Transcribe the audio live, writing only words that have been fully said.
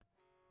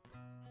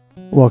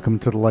Welcome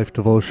to the Life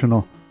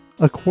Devotional,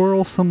 A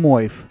Quarrelsome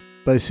Wife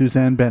by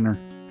Suzanne.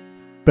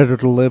 Better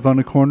to live on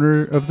a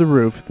corner of the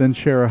roof than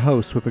share a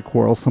house with a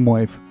quarrelsome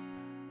wife.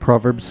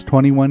 Proverbs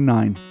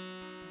 21:9.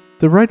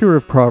 The writer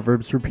of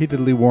Proverbs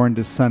repeatedly warned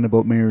his son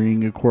about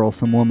marrying a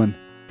quarrelsome woman.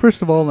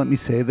 First of all, let me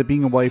say that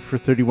being a wife for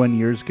 31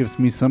 years gives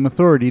me some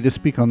authority to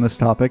speak on this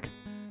topic.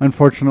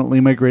 Unfortunately,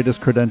 my greatest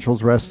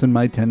credentials rest in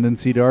my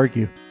tendency to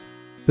argue.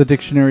 The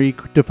dictionary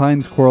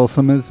defines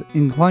quarrelsome as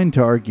inclined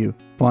to argue,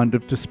 fond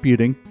of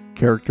disputing,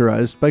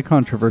 characterized by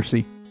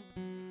controversy.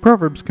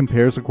 Proverbs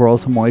compares a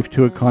quarrelsome wife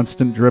to a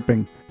constant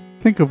dripping.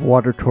 Think of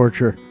water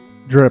torture.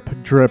 Drip,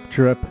 drip,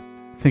 drip.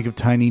 Think of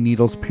tiny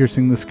needles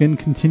piercing the skin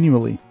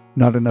continually.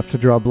 Not enough to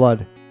draw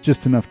blood,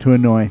 just enough to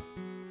annoy.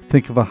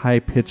 Think of a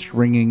high-pitched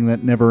ringing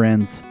that never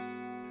ends.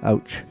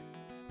 Ouch.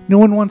 No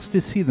one wants to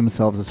see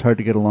themselves as hard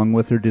to get along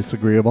with or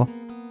disagreeable.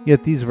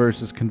 Yet these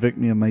verses convict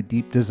me of my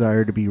deep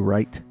desire to be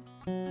right.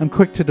 I'm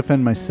quick to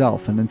defend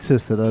myself and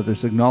insist that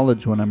others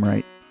acknowledge when I'm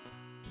right.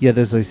 Yet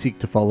as I seek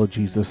to follow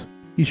Jesus,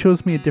 he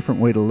shows me a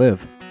different way to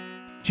live.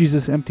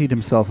 Jesus emptied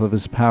himself of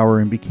his power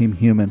and became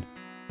human,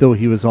 though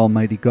he was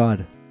Almighty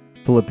God.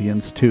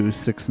 Philippians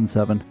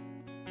 2:6-7.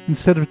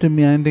 Instead of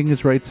demanding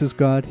his rights as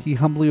God, he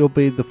humbly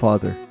obeyed the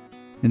Father.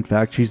 In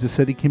fact, Jesus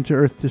said he came to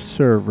earth to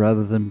serve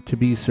rather than to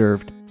be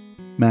served.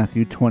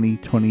 Matthew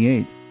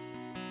 20:28.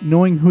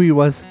 Knowing who he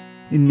was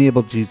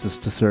enabled Jesus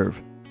to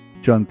serve.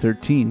 John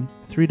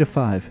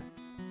 13:3-5.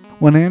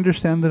 When I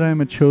understand that I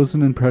am a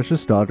chosen and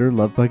precious daughter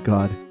loved by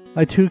God,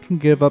 I too can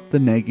give up the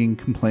nagging,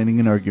 complaining,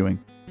 and arguing.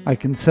 I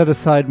can set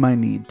aside my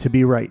need to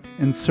be right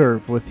and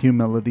serve with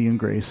humility and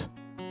grace.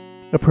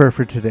 A prayer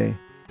for today.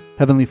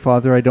 Heavenly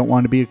Father, I don't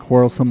want to be a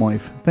quarrelsome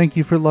wife. Thank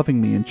you for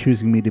loving me and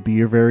choosing me to be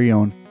your very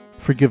own.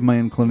 Forgive my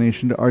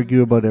inclination to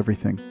argue about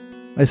everything.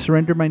 I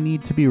surrender my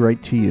need to be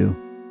right to you.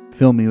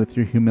 Fill me with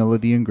your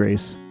humility and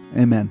grace.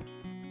 Amen.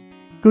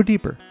 Go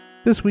deeper.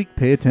 This week,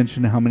 pay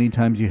attention to how many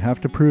times you have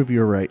to prove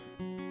you're right.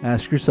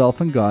 Ask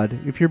yourself and God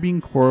if you're being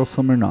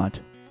quarrelsome or not.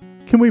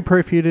 Can we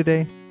pray for you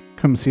today?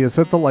 Come see us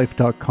at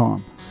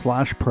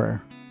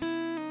thelife.com/prayer.